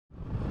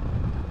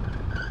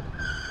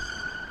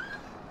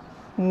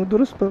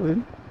Dulas pa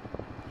rin.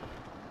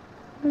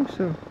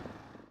 Nice ah.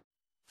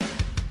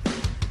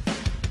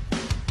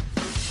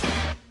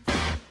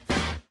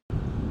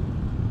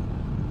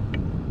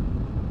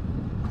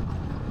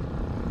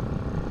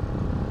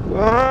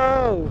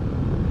 Wow!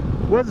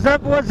 What's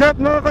up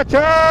mga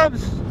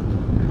ka-chubs?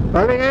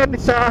 Bali ngayon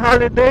sa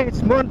holiday, it's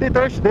Monday,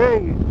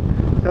 Thursday.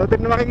 So ito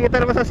na makikita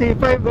naman sa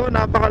C5, oh,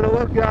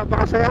 napakaluwag,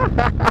 napakasaya.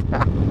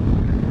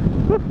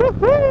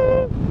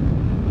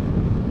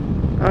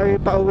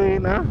 Ay, pauwi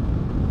na.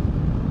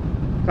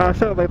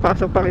 Kaso may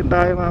pasok pa rin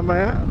tayo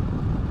mamaya.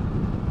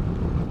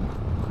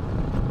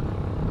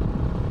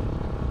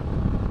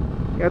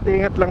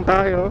 Ingat lang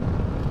tayo.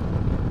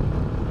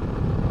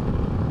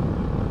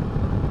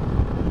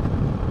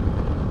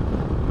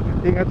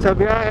 Ingat sa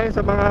biyahe,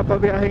 sa mga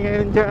pabiyahe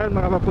ngayon dyan,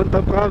 mga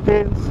papuntang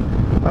province,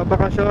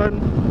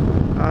 pabakasyon.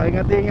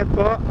 Ingat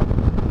po.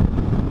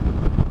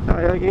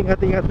 Tayo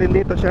ingat din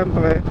dito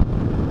syempre.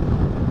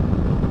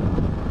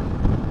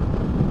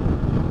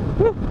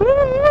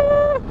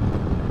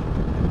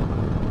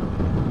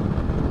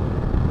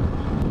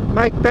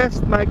 Mic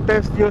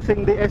test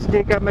using the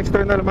SJ6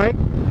 external mic,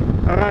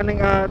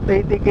 running at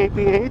 80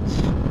 kph.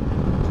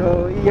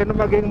 So iyan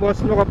ang maging boss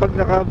mo kapag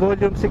naka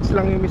volume 6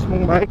 lang yung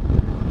mismong mic.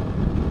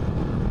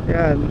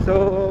 Yan,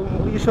 so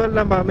usual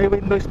naman may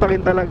wind noise pa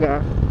rin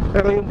talaga,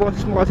 pero yung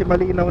boses mo kasi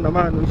malinaw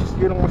naman, which is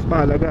yun ang mas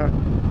mahalaga.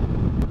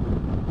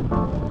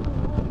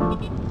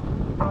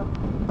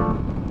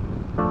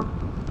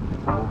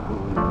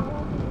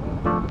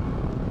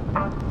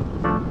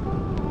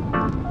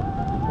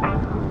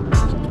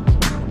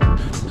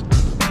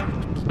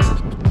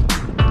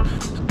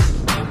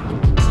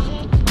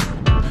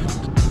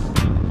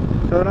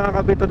 So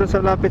nakakabito doon sa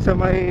lapit sa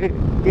may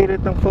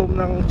gilid ng foam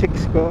ng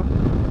chicks ko.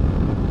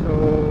 So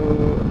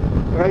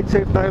ride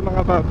safe tayo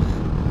mga paps.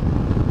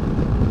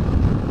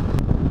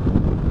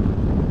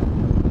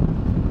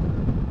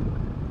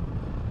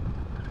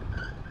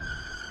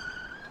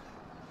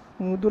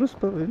 Dulas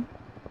pa rin.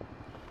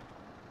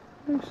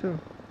 Nice ah.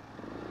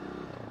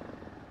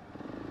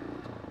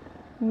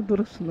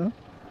 Dulas na.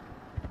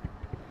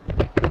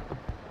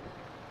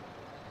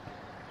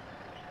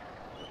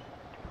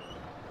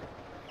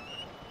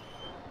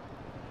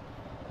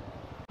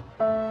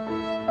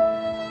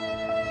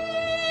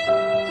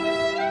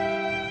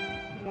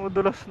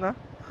 Dulas na.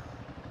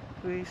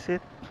 Reset.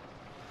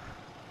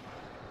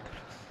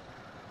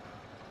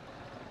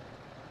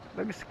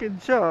 Nag-skid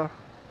siya.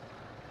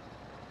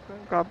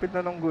 Kapit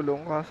na ng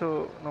gulong,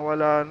 kaso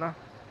nawala na.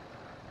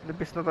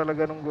 Nipis na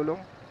talaga ng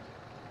gulong.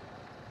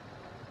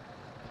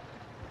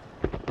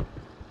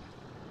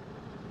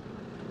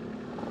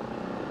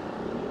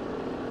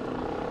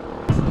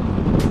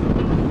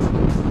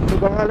 So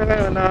baka lang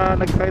ngayon na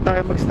nag-try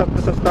tayo mag-stop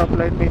na sa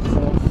stoplight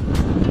mismo.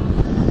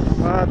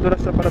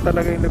 Dulas na para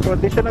talaga yung likod.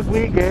 Di siya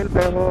nag-wiggle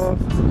pero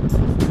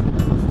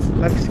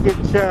nag-skid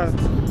siya.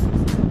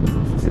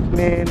 It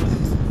means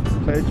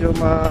medyo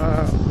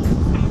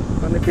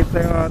manipis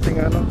na yung ating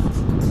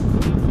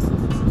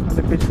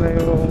manipis na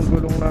yung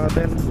gulong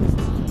natin.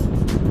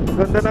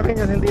 Maganda na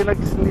rin yan, hindi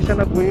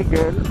siya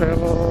nag-wiggle,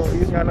 pero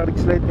yun nga,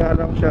 nag-slide nga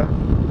lang siya.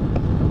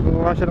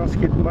 Gumawa siya ng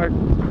skid mark.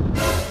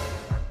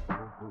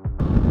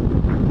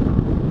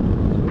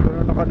 So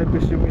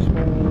nakanipis yung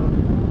mismong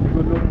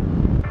gulong.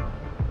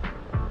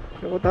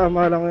 So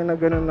tama lang yun na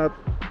ganun na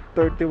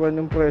 31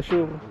 yung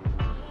pressure.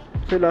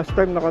 Kasi last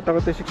time naka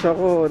 36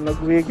 ako,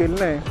 nag-wiggle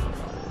na eh.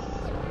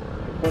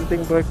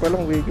 Konting brake pa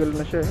lang, wiggle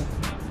na siya eh.